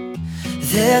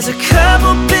There's a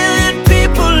couple billion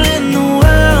people in the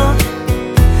world,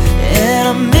 and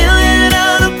a million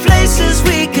other places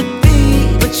we could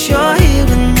be, but you're here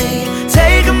with me.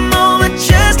 Take a moment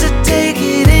just to take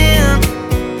it in,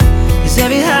 'cause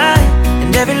every high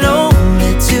and every low